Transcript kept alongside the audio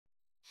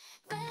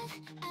Red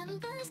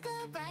embers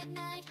glow bright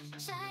night,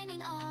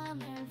 shining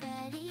armor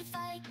ready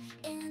fight.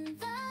 In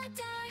the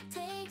dark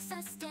takes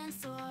a stand,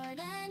 sword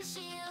and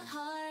shield,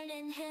 heart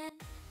in hand.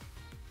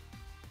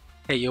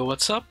 Hey yo,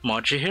 what's up?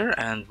 Moji here,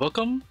 and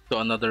welcome to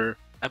another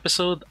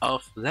episode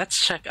of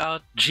Let's Check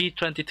Out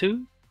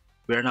G22.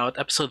 We're now at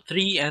episode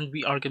 3, and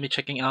we are going to be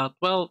checking out,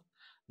 well,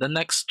 the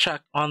next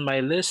track on my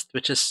list,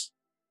 which is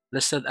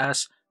listed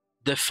as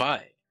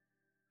Defy.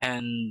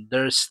 And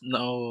there's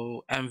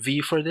no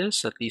MV for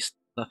this, at least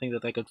nothing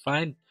that I could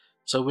find.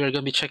 So we're going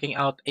to be checking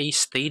out a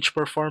stage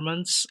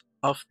performance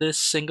of this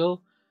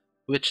single,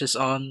 which is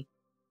on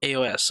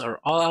AOS, or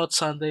All Out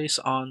Sundays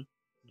on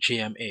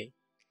GMA.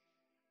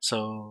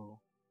 So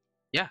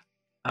yeah,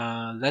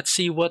 let's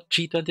see what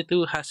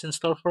G22 has in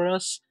store for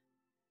us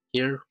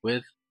here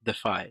with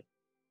Defy.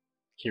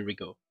 Here we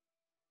go.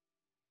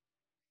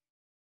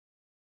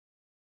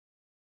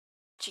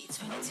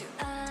 G22.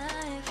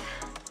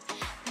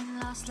 I've been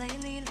lost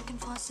lately, looking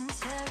for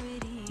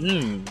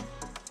sincerity.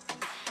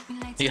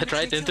 You got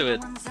right into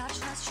it.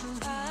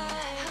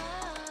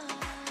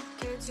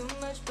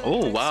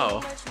 Oh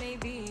wow.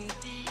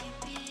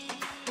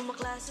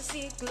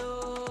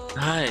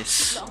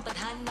 Nice.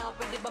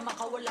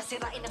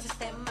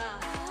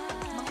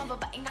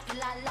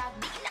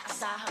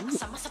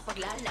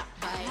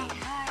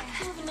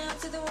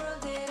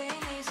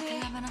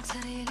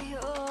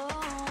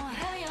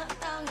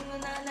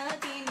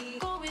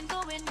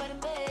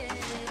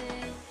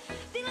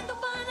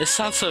 It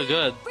sounds so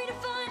good.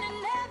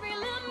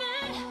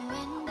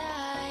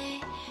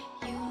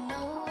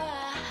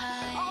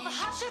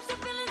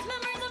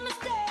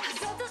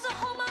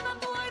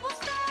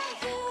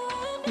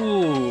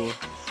 Ooh.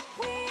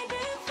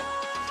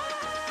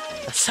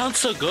 That sounds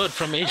so good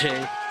from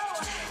AJ.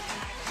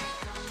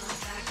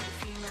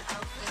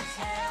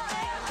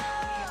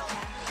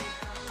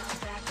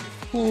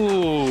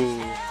 Ooh.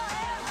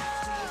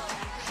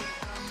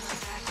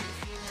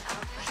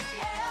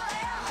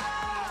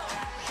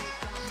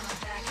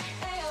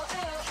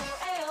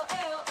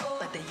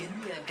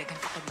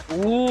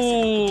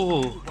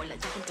 Ooh.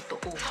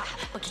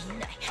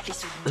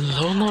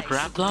 Low note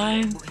rap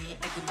line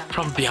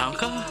from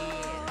Bianca?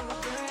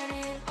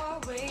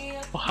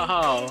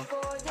 Wow.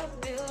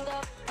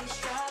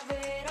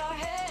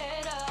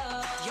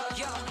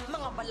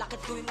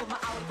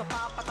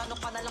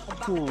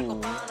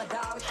 Ooh.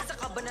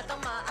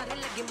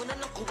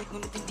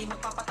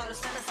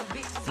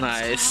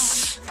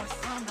 Nice.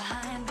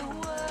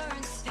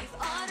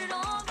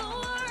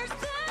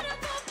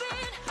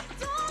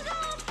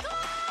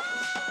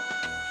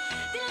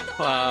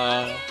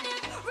 Wow.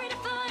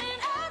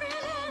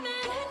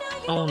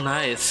 Oh,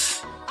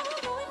 nice.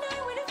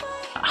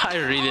 I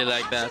really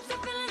like that.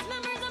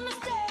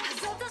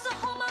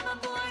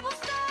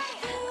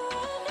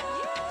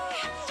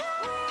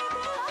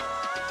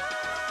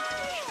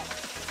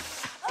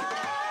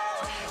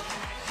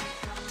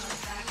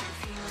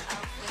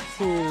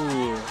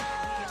 Ooh.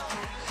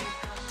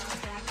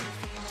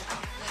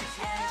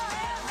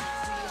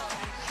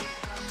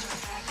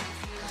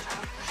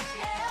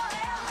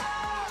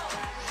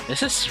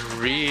 This is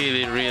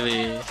really,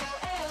 really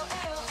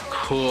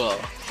cool.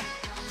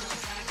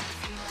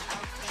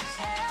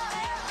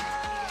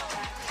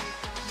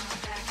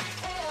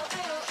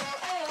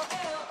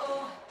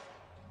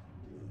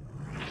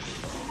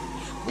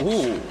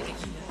 Ooh.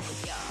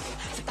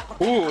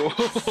 Ooh.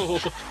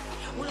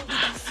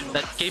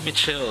 That gave me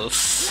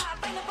chills.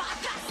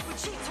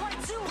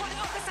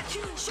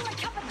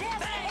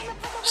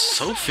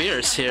 So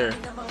fierce here.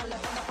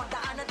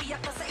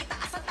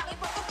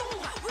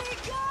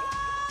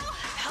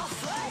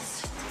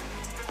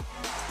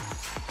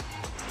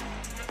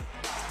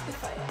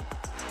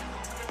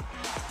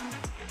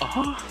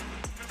 Oh,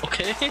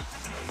 okay.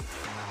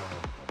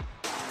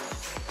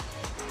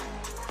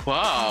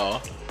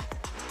 Wow.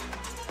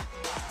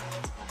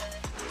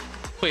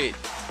 Wait,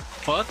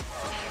 what?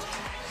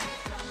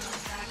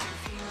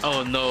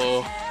 Oh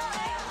no.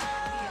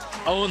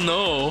 Oh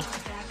no.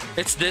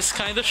 It's this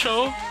kind of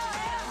show?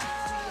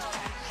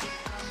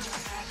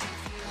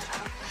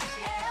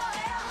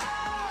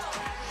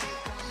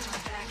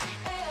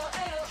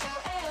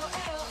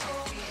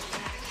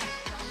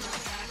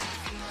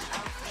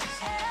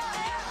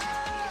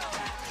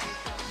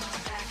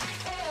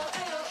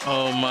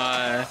 Oh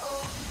my.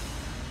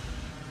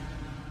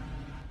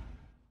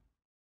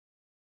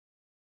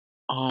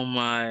 Oh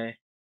my.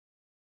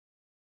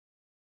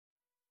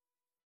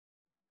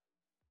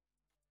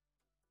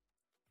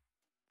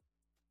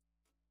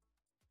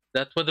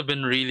 That would have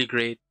been really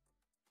great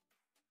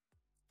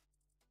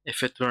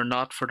if it were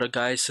not for the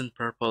guys in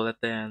purple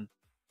at the end.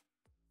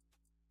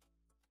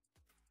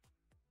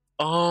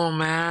 Oh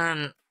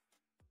man.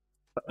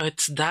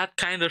 It's that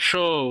kind of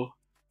show.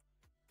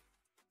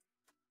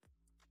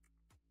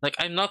 Like,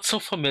 I'm not so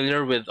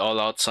familiar with All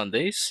Out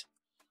Sundays,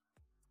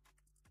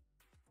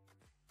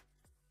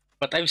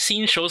 but I've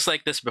seen shows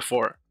like this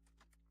before.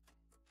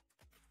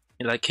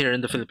 Like here in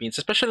the Philippines,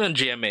 especially on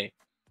GMA.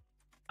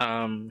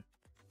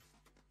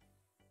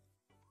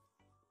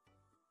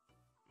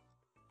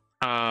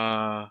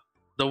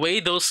 the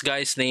way those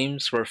guys'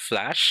 names were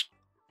flashed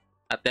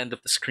at the end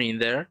of the screen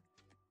there,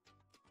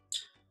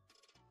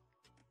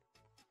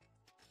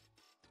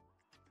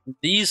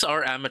 these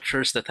are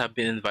amateurs that have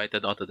been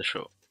invited onto the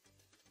show.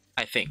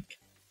 I think.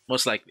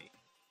 Most likely.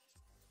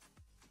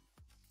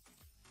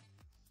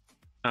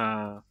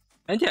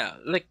 And yeah,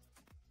 like,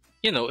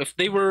 you know, if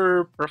they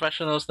were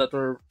professionals that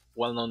were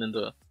well known in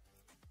the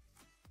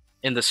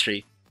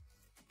industry,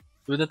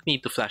 you wouldn't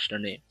need to flash their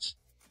names.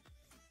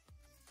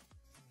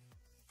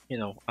 You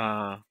know,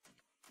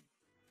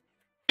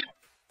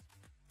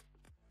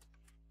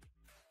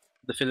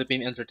 the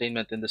Philippine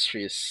entertainment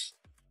industry is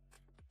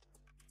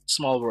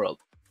small world.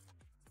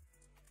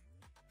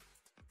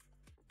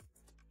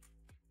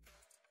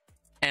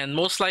 And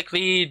most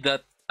likely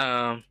that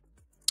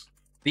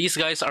these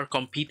guys are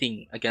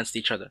competing against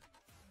each other.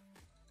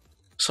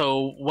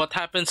 So what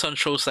happens on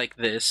shows like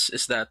this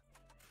is that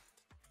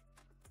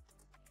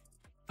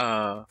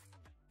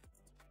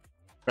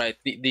right,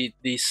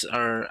 these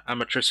are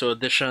amateurs who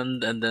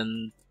auditioned and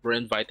then were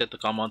invited to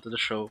come onto the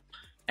show,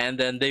 and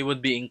then they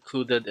would be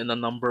included in a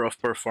number of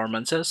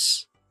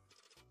performances,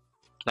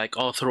 like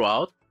all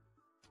throughout,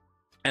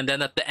 and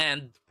then at the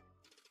end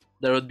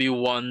there would be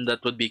one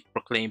that would be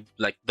proclaimed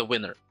like the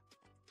winner,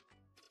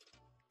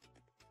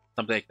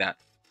 something like that.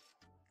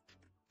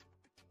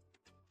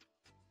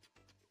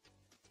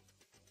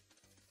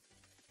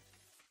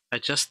 I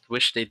just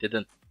wish they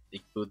didn't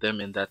include them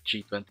in that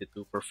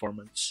G22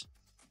 performance.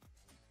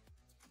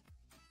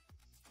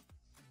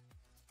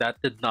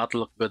 That did not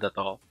look good at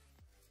all.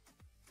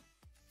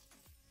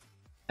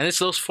 And it's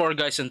those four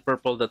guys in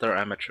purple that are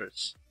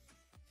amateurs.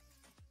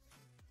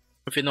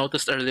 If you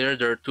noticed earlier,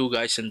 there are two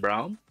guys in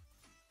brown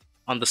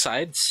on the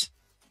sides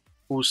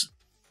whose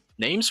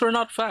names were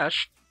not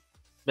flashed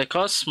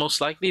because most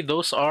likely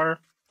those are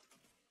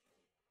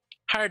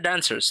hired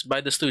dancers by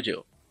the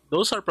studio.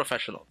 Those are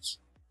professionals.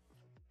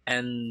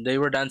 And they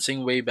were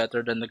dancing way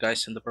better than the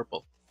guys in the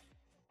purple.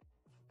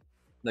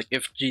 Like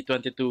if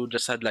G22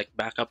 just had like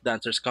backup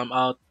dancers come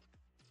out,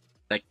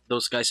 like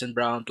those guys in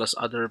brown plus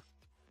other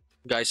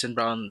guys in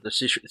brown,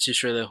 it's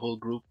usually the whole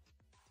group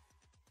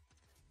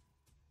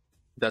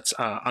that's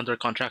under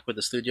contract with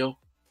the studio,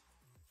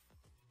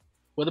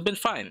 would have been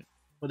fine.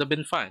 Would have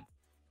been fine.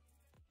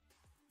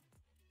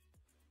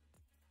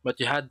 But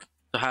you had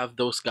to have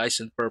those guys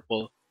in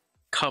purple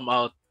come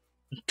out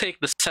and take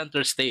the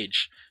center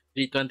stage.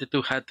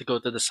 G22 had to go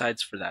to the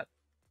sides for that.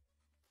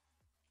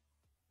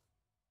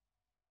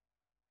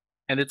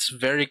 And it's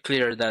very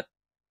clear that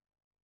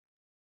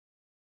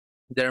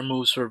their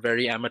moves were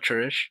very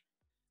amateurish.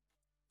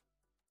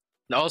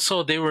 And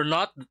also, they were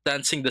not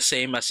dancing the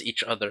same as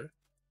each other.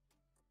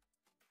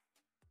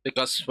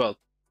 Because, well,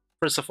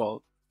 first of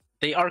all,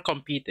 they are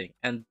competing.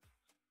 And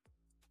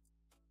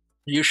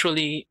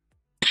usually,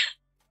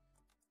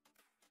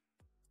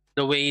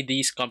 the way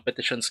these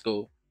competitions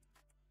go,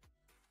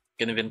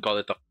 you can even call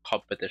it a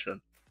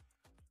competition.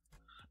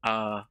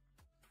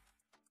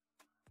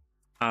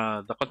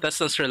 The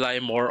contestants rely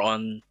more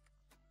on,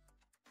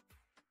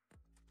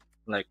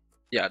 like,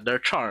 yeah, their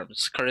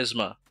charms,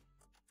 charisma,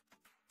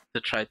 to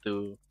try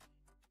to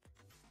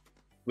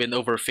win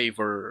over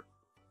favor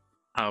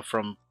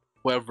from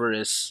whoever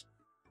is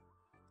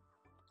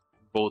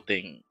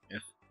voting.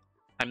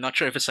 I'm not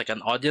sure if it's like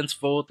an audience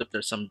vote, if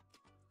there's some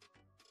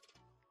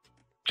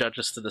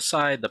judges to the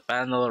side, the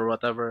panel or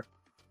whatever.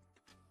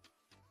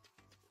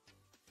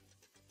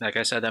 Like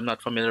I said, I'm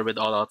not familiar with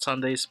All Out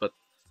Sundays, but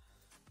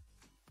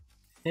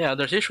yeah,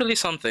 there's usually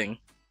something.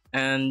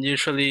 And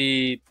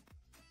usually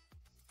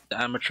the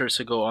amateurs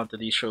who go onto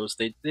these shows,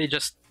 they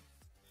just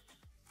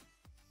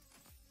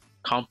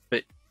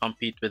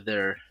compete with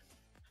their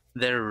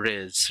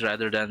riz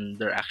rather than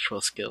their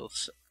actual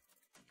skills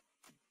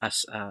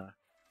as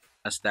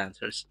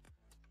dancers.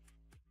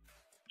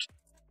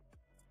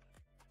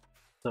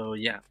 So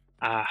yeah,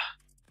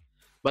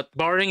 but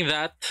barring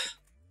that,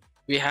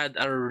 we had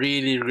a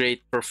really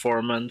great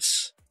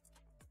performance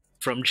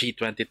from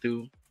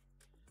G22.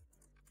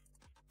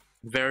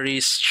 Very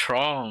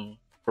strong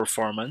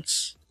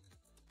performance,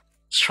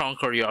 strong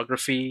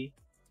choreography,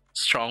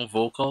 strong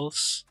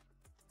vocals,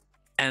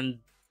 and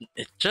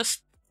it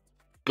just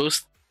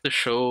goes to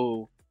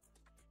show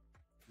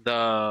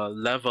the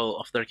level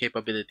of their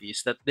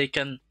capabilities that they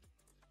can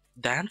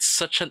dance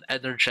such an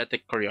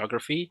energetic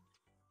choreography.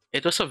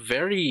 It was a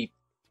very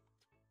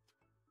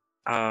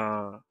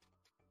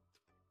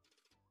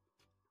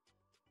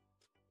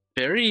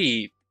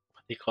very,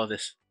 what do you call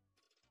this,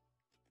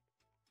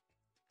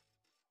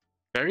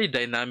 very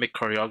dynamic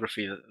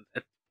choreography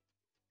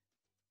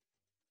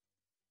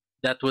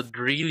that would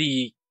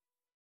really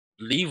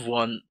leave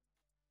one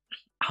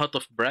out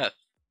of breath.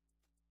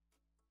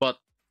 But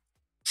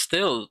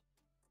still,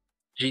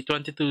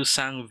 G22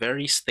 sang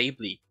very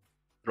stably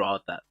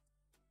throughout that.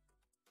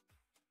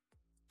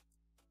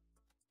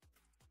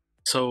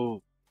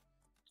 So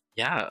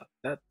yeah,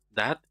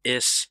 that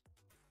is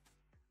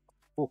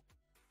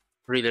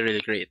really,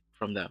 really great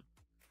from them.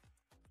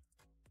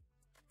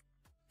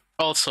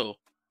 Also,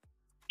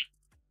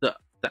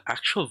 the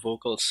actual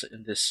vocals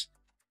in this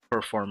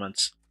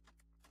performance.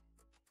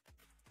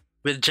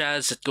 With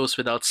Jazz, it goes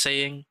without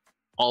saying,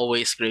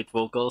 always great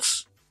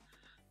vocals.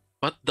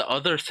 But the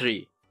other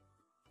three,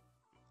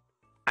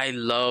 I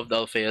loved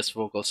Alphea's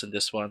vocals in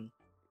this one.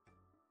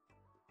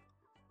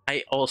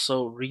 I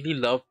also really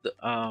loved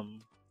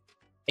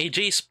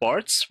AJ's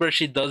parts where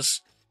she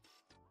does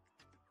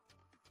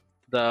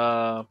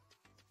the,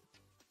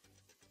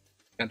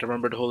 can't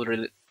remember the whole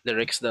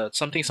lyrics, the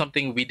something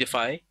something we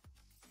defy.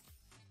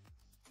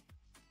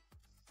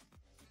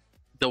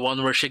 The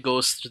one where she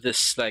goes to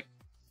this like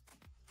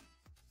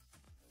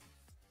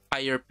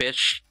higher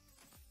pitch,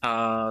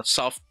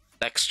 soft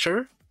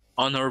texture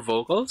on her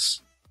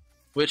vocals,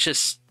 which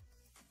is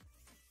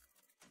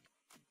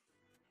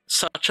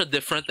such a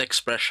different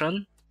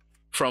expression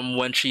from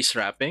when she's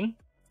rapping,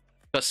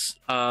 because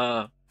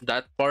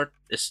that part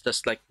is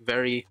just like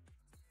very,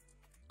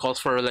 calls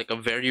for like a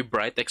very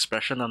bright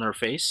expression on her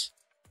face,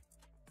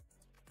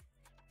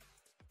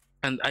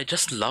 and I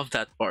just love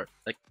that part,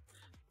 like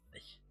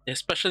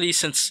especially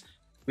since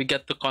we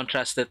get to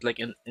contrast it like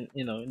in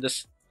you know, in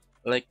this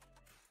like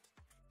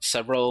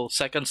several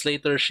seconds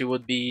later she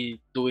would be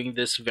doing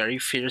this very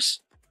fierce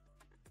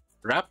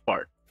rap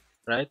part,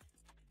 right?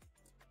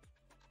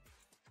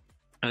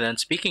 And then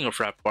speaking of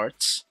rap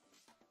parts,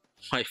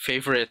 my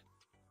favorite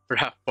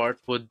rap part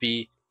would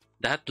be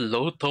that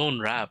low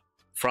tone rap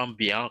from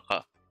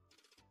Bianca.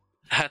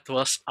 That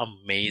was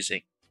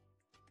amazing.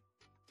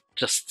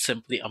 Just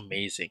simply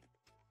amazing.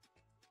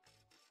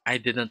 I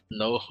didn't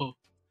know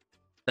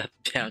that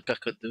Bianca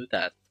could do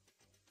that.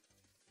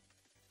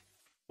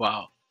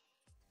 Wow.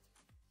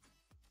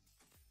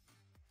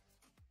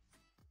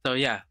 So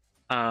yeah,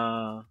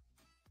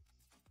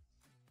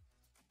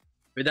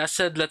 with that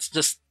said, let's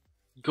just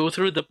go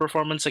through the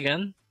performance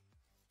again.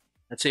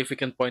 Let's see if we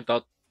can point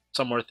out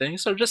some more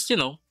things, or just, you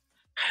know,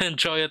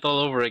 enjoy it all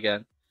over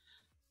again.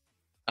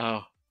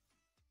 Oh,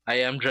 I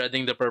am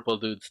dreading the purple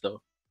dudes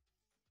though.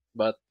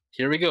 But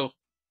here we go.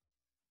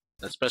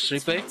 Let's press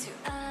replay.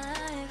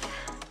 I've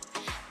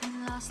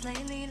been lost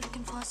lately,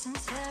 looking for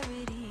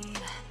sincerity.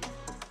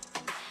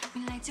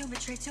 We like to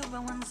betray two,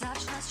 but one's I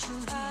trust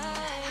truly.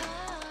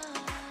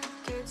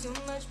 Care too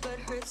much, but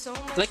hurt so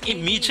much. Like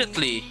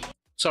immediately,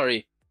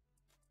 sorry.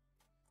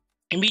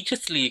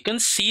 Immediately, you can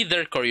see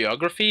their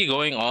choreography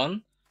going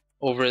on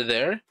over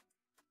there.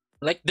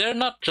 Like they're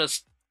not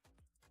just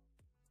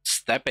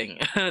stepping;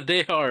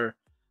 they are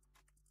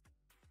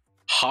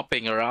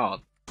hopping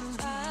around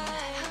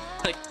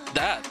like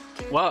that.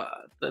 Wow,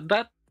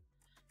 that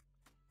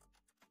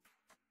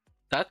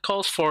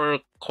calls for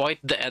quite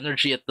the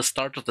energy at the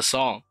start of the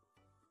song.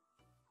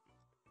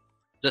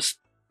 Just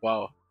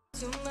wow.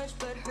 Too much,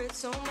 but hurt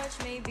so much,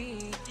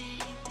 maybe.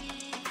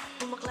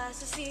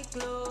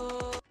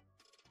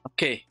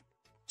 Okay,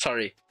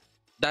 sorry.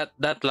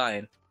 That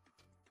line.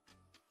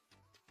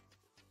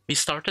 We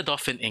started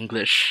off in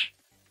English,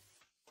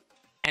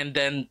 and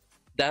then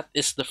that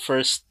is the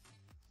first.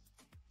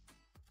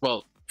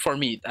 Well, for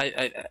me,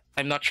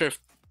 I'm not sure if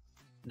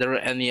there are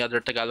any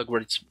other Tagalog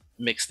words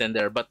mixed in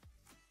there, but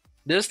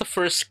this is the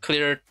first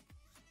clear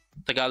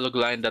Tagalog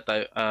line that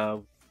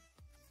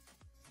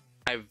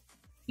I've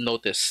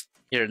noticed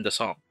here in the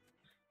song,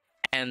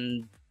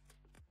 and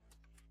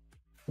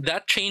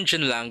that change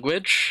in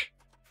language,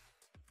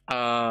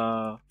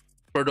 for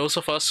those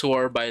of us who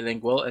are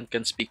bilingual and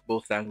can speak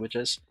both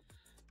languages,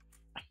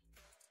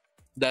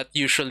 that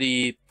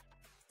usually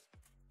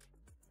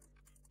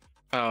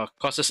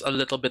causes a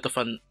little bit of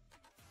an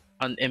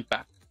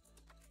impact,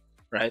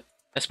 right?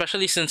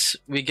 Especially since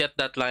we get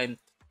that line,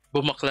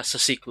 "Bumaklas sa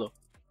siklo."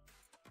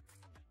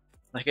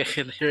 Like I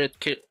can hear it.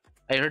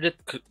 I heard it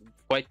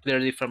quite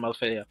clearly from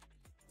Alfea.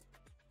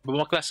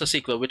 "Bumaklas sa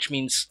siklo," which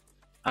means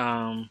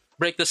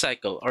break the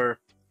cycle, or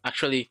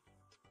actually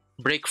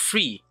break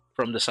free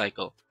from the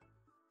cycle.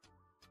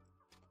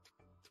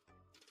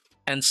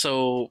 And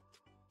so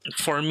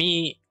for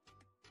me,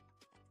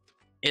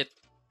 it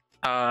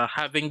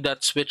having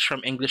that switch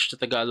from English to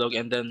Tagalog,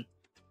 and then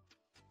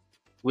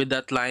with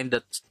that line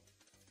that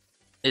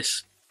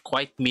is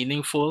quite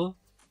meaningful,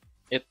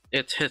 it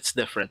hits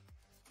different.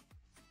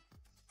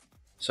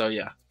 So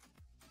yeah.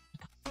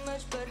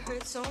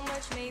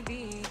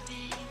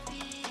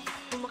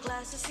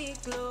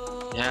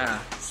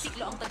 Yeah.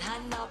 Siklo ang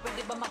tadhana,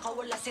 pwede ba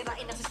makawala,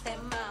 sirain ang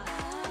sistema.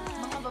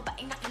 Mga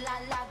babaeng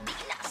nakilala, di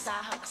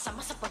inaasahan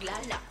kasama sa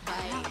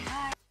paglalakbay.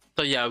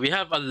 So yeah, we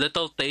have a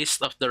little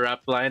taste of the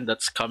rap line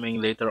that's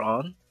coming later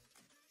on,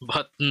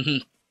 but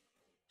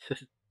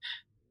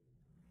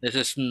this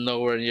is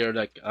nowhere near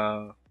like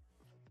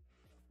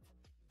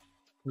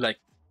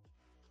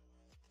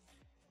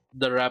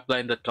the rap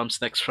line that comes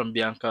next from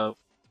Bianca.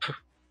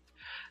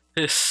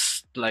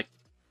 Is like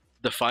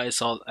defies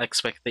all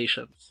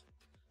expectations.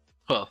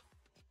 Well,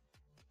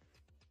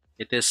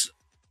 it is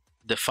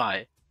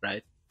Defy,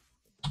 right?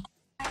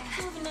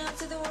 Moving out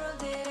to the world,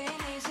 it ain't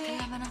easy.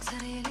 Kailangan ng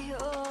sarili,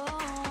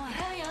 oh.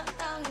 Hayaan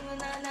ang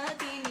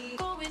nananatili.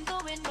 Going,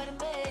 but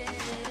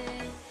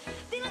embedded.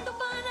 Di lang to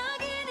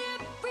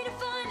panaginip,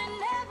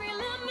 redefining every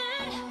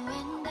limit. You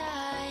and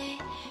I,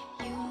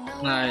 you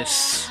know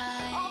Nice.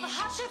 all the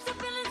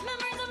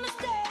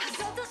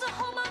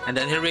And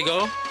then here we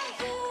go.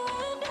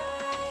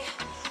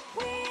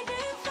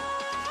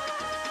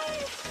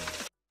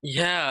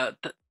 Yeah,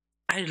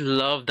 I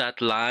love that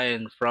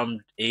line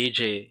from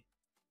AJ.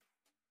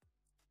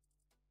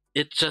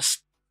 It's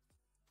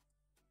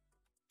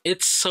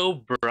so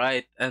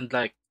bright and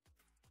like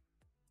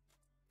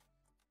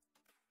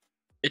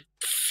it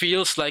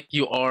feels like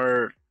you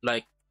are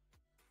like,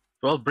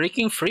 well,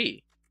 breaking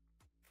free.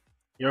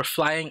 You're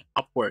flying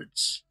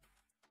upwards.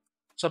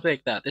 Something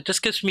like that. It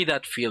just gives me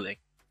that feeling,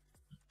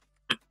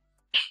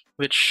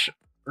 which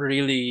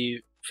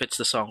really fits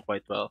the song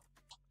quite well.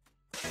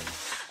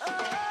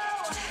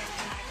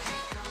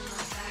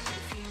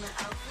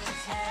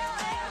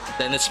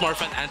 Then it's more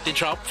of an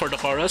anti-drop for the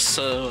chorus,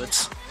 so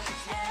it's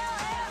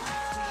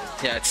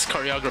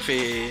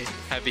choreography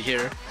heavy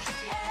here.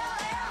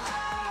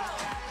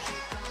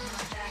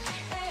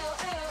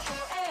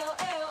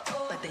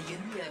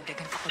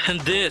 And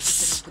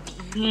this,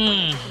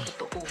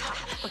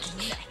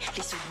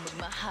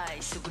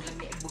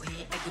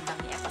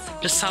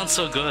 just sounds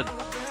so good.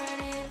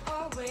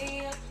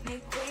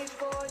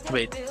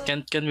 Wait,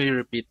 can we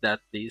repeat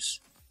that,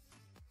 please?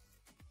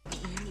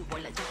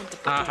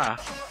 Aha.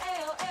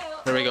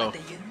 There we go.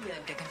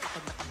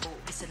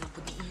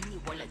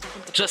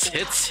 Just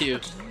hits you.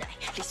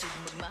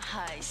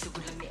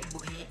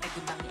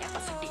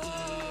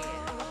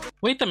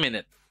 Wait a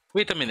minute.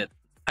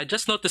 I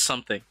just noticed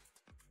something.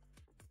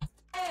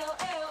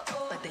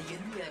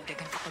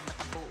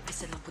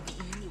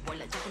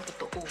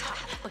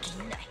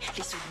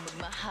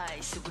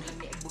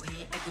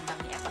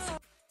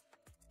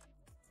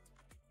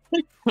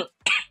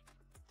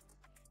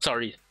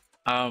 Sorry.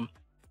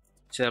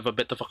 Still have a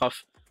bit of a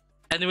cough.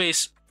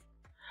 Anyways,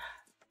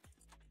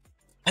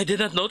 I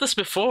didn't notice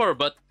before,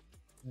 but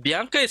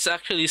Bianca is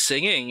actually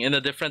singing in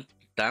a different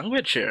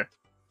language here.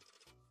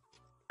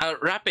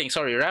 Rapping.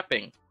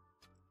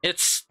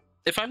 It's,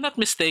 if I'm not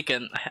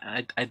mistaken,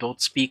 I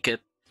don't speak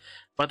it,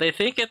 but I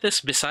think it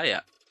is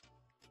Bisaya,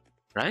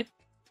 right?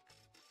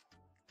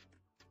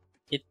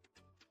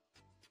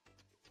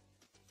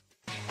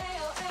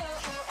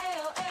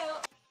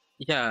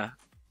 Yeah,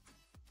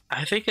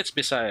 I think it's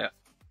Bisaya.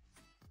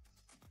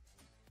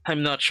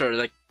 I'm not sure.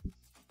 Like,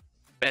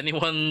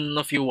 anyone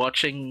of you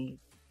watching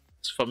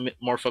is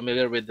more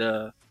familiar with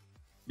the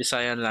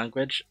Bisayan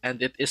language,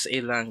 and it is a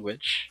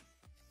language,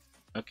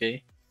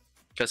 okay,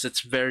 because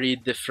it's very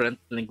different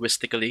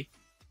linguistically.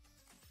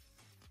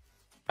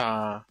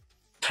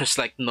 There's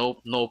like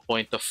no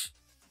point of,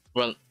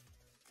 well,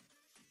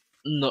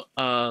 no,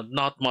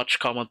 not much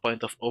common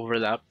point of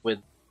overlap with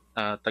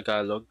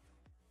Tagalog.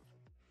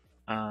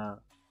 And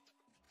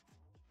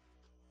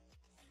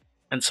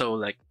so,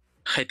 like,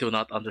 I do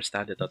not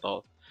understand it at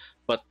all,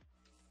 but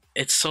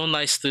it's so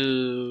nice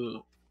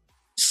to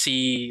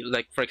see,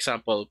 like, for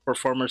example,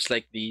 performers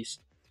like these,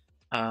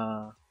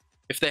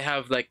 if they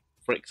have, like,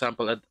 for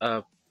example,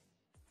 a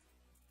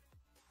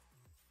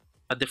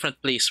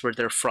different place where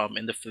they're from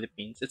in the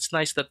Philippines. It's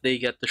nice that they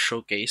get to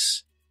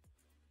showcase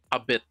a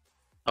bit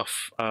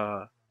of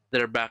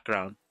their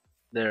background,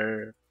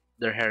 their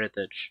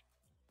heritage,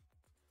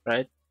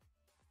 right?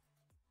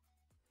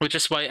 Which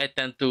is why I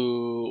tend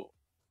to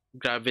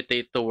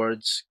gravitate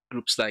towards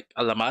groups like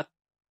Alamat.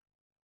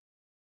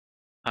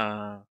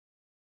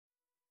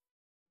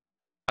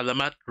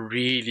 Alamat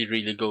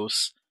really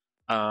goes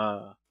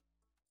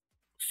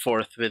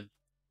forth with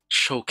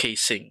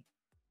showcasing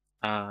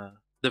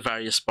the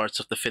various parts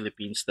of the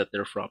Philippines that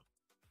they're from.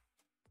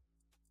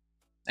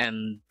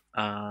 And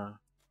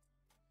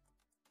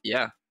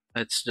yeah,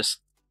 it's just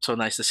so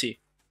nice to see.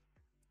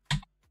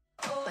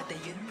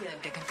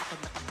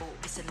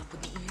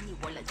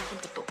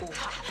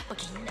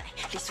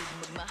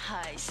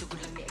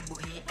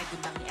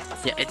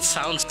 Yeah, it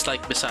sounds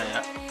like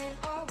Bisaya.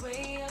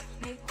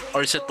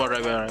 Or is it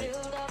Waray?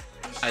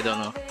 I don't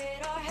know.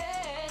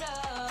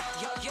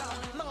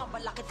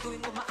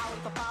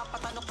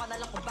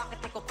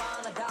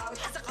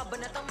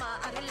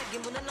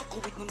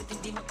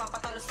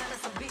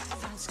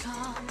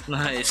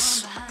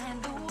 Nice.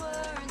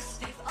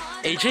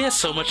 AJ has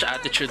so much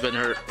attitude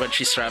when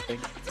she's rapping.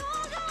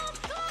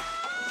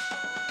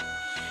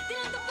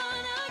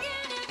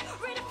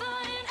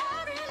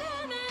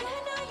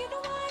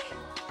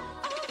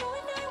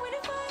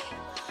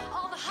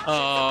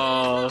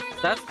 Oh,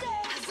 that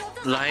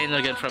line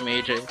again from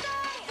AJ.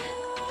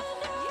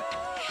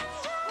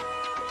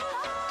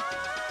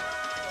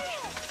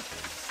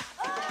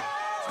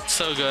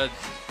 So good.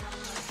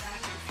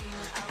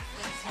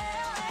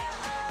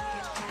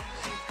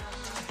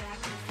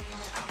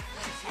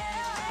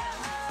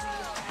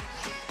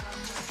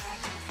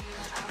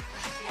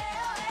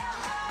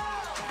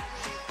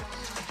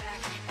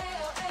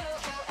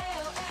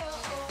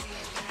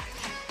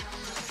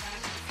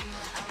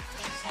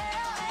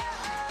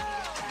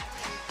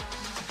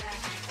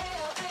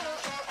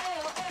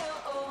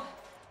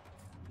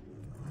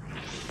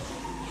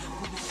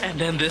 And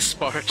then this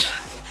part.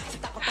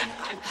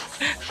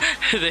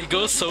 They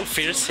go so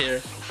fierce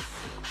here.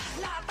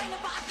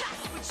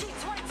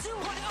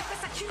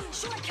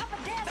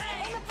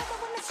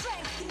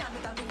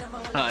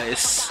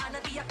 Nice.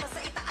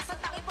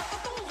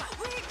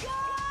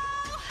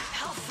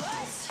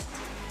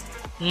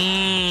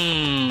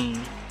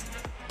 Hmm.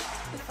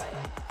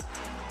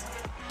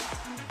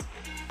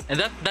 And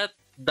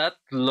that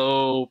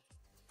low,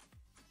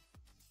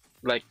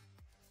 like,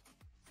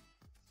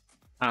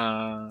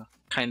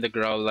 kind of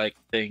growl like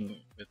thing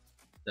with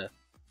the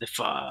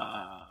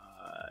Defy.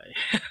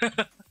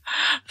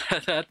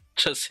 That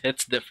just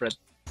hits different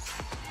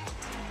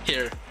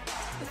here.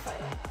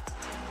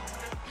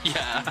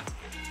 Yeah.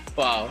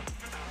 Wow.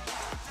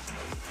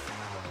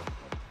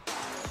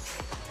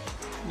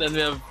 Then we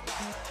have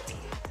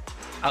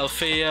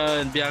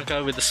Althea and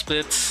Bianca with the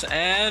splits,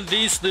 and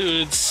these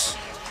dudes.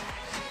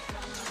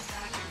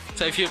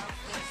 So if you,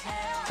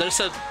 there's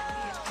a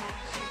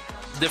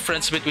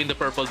difference between the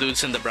purple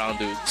dudes and the brown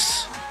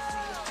dudes.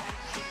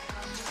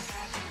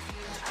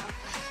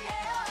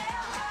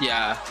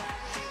 Yeah.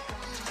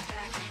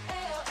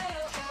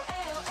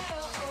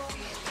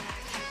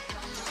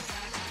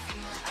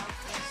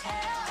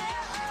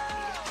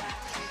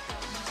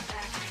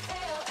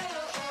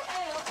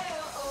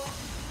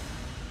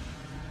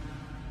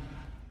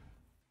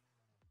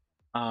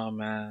 Oh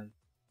man.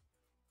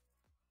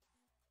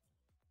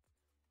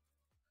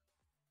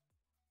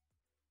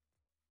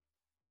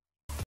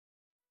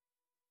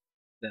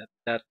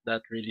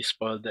 That really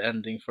spoiled the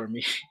ending for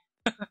me.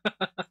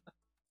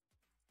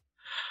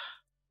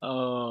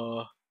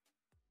 Oh,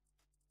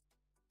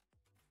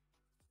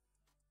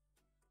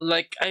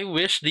 like I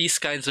wish these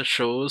kinds of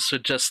shows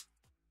would just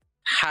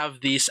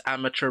have these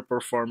amateur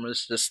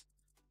performers just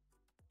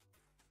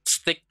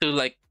stick to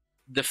like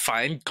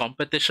defined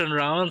competition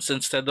rounds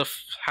instead of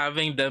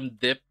having them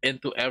dip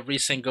into every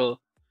single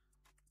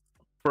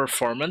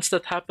performance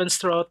that happens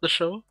throughout the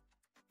show.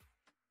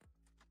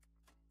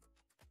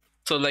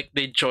 So like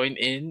they join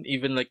in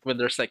even like when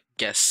there's like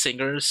guest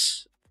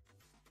singers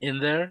in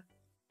there.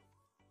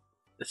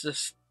 It's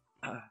just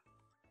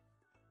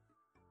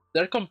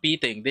they're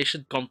competing. They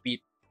should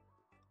compete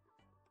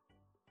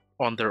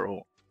on their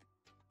own.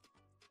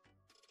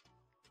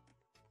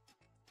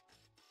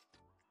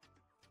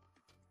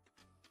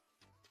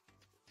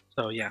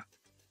 So yeah.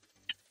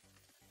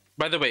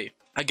 By the way,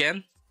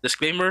 again,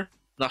 disclaimer: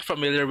 not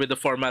familiar with the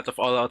format of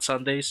All Out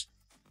Sundays.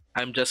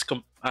 I'm just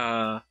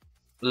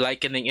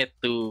likening it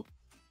to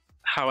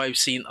how I've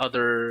seen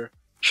other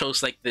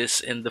shows like this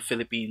in the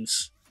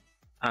Philippines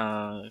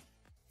uh,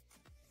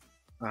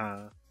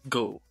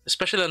 go,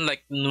 especially on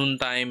like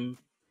noontime.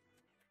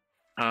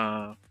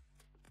 Uh,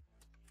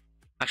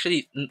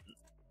 actually,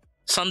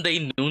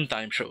 Sunday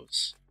noontime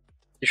shows.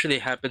 Usually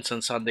happens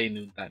on Sunday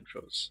noontime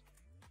shows.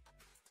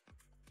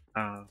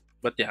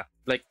 But yeah,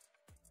 like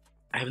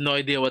I have no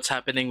idea what's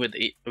happening with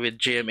with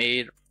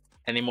GMA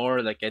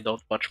anymore. Like I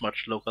don't watch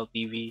much local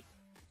TV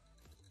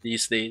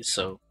these days,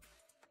 so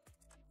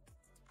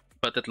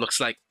but it looks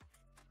like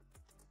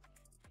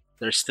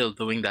they're still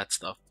doing that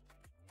stuff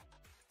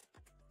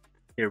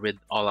here with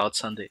All Out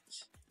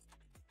Sundays.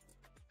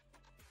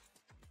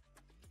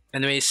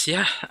 Anyways,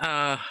 yeah,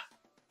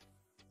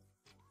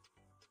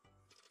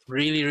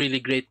 really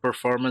great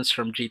performance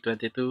from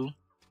G22.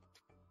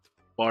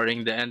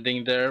 Barring the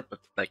ending there, but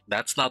like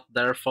that's not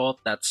their fault.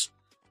 That's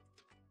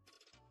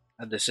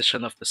a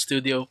decision of the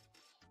studio.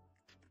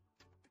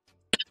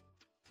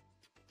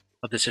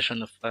 A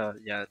decision of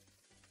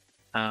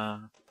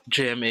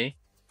GMA.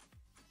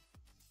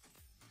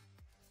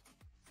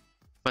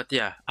 But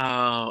yeah,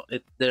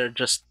 they're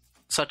just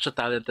such a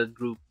talented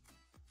group.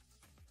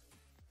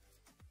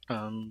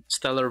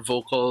 Stellar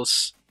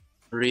vocals,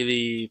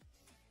 really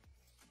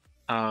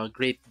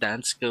great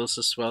dance skills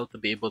as well to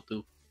be able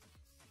to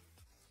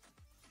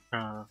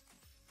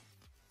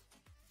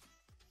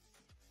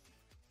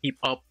keep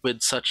up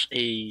with such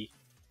an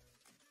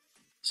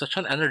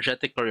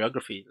energetic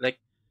choreography. Like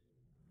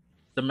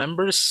the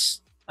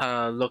members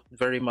look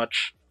very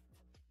much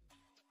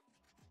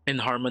in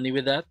harmony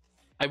with that.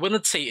 I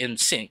wouldn't say in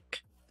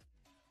sync,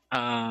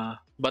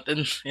 but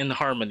in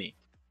harmony.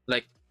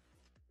 Like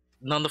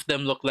none of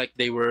them look like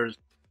they were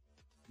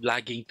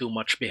lagging too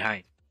much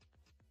behind.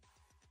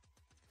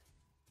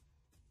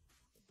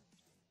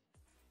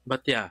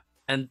 But yeah,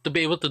 and to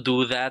be able to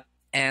do that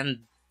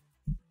and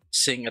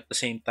sing at the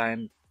same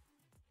time,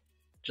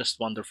 just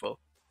wonderful.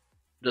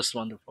 Just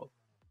wonderful.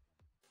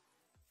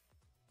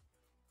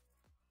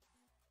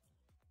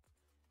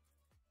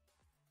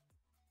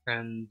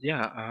 And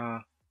yeah,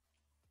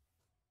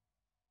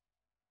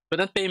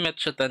 couldn't pay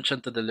much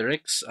attention to the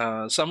lyrics.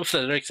 Some of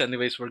the lyrics,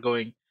 anyways, were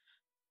going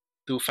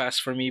too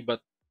fast for me,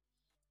 but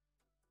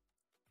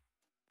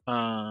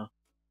uh,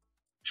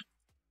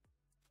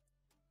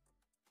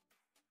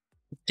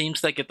 it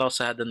seems like it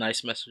also had a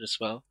nice message as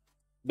well.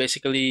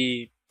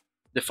 Basically,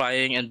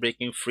 defying and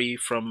breaking free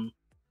from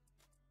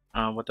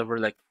whatever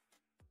like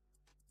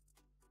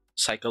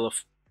cycle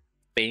of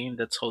pain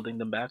that's holding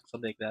them back,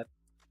 something like that.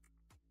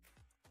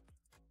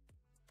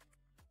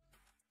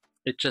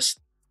 It just,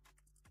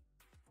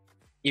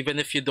 even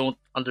if you don't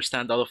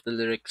understand all of the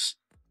lyrics,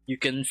 you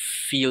can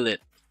feel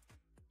it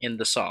in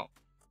the song.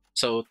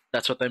 So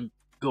that's what I'm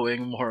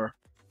going more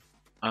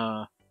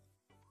uh,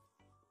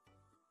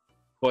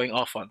 going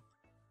off on.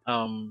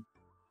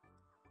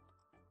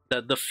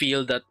 The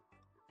feel that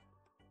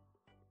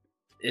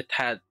it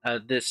had,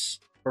 this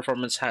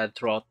performance had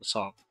throughout the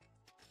song,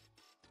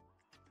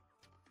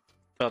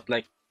 felt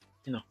like,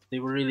 they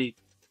were really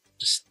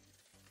just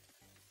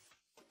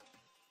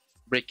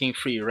breaking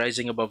free,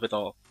 rising above it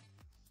all.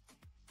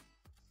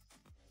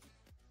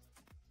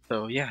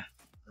 So yeah,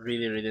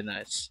 really, really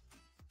nice.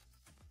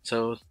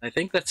 So I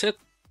think that's it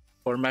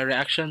for my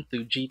reaction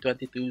to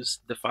G22's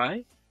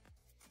Defy.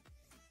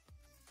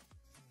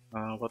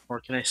 What more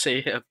can I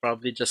say? I'll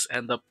probably just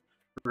end up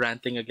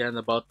ranting again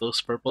about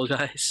those purple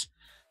guys.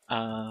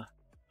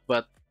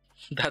 But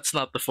that's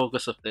not the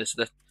focus of this.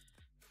 That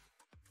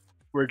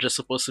we're just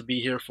supposed to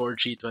be here for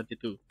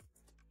G22.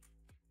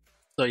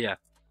 So yeah,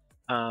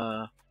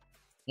 uh,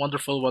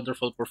 wonderful,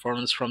 wonderful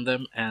performance from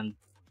them, and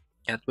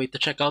can't wait to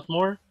check out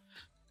more.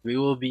 We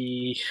will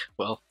be,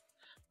 well,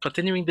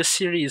 continuing this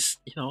series,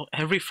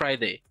 every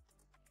Friday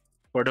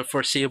for the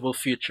foreseeable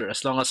future,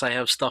 as long as I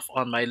have stuff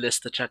on my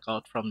list to check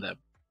out from them.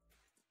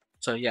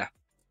 So yeah,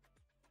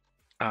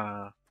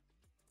 uh,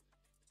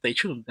 stay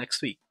tuned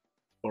next week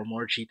for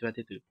more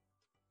G22.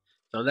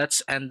 So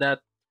let's end that.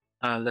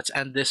 Let's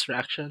end this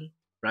reaction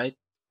right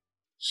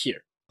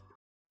here.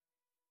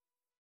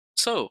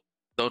 So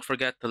don't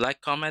forget to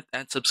like, comment,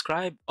 and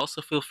subscribe.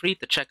 Also feel free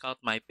to check out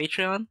my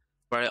Patreon,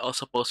 where I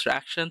also post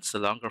reactions to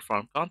longer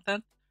form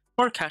content,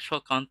 more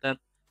casual content,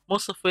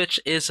 most of which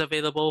is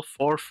available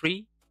for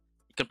free.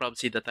 You can probably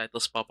see the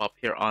titles pop up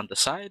here on the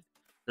side.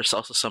 There's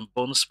also some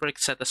bonus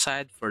perks set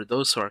aside for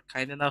those who are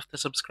kind enough to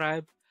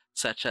subscribe,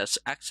 such as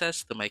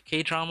access to my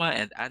K-drama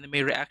and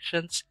anime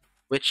reactions,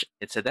 which,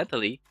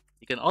 incidentally,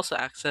 you can also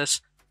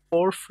access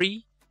for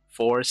free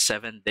for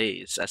 7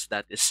 days, as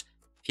that is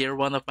tier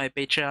 1 of my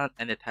Patreon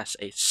and it has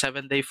a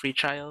 7-day free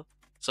trial,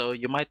 so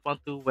you might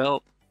want to,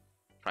 well,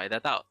 try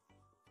that out.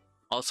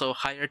 Also,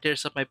 higher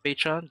tiers of my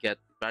Patreon get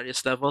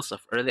various levels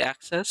of early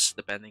access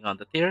depending on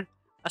the tier,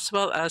 as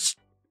well as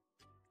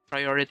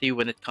priority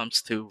when it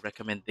comes to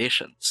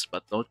recommendations.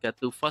 But don't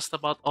get too fussed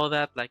about all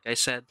that. Like I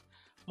said,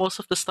 most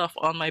of the stuff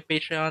on my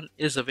Patreon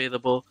is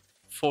available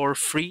for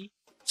free,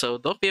 so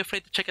don't be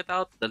afraid to check it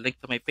out. The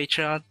link to my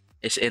Patreon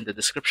is in the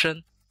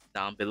description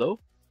down below,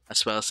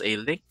 as well as a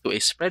link to a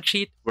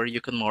spreadsheet where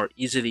you can more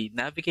easily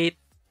navigate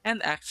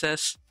and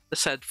access the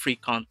said free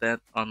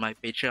content on my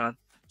Patreon.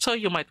 So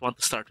you might want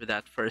to start with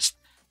that first.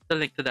 The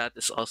link to that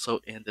is also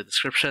in the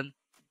description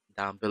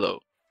down below.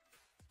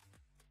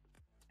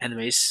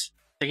 Anyways,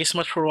 thank you so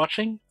much for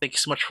watching. Thank you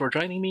so much for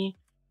joining me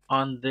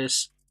on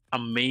this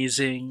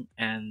amazing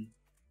and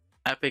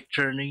epic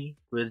journey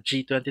with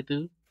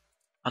G22.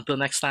 Until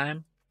next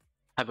time,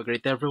 have a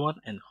great day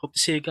everyone, and hope to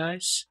see you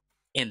guys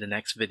in the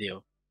next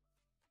video.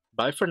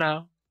 Bye for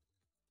now.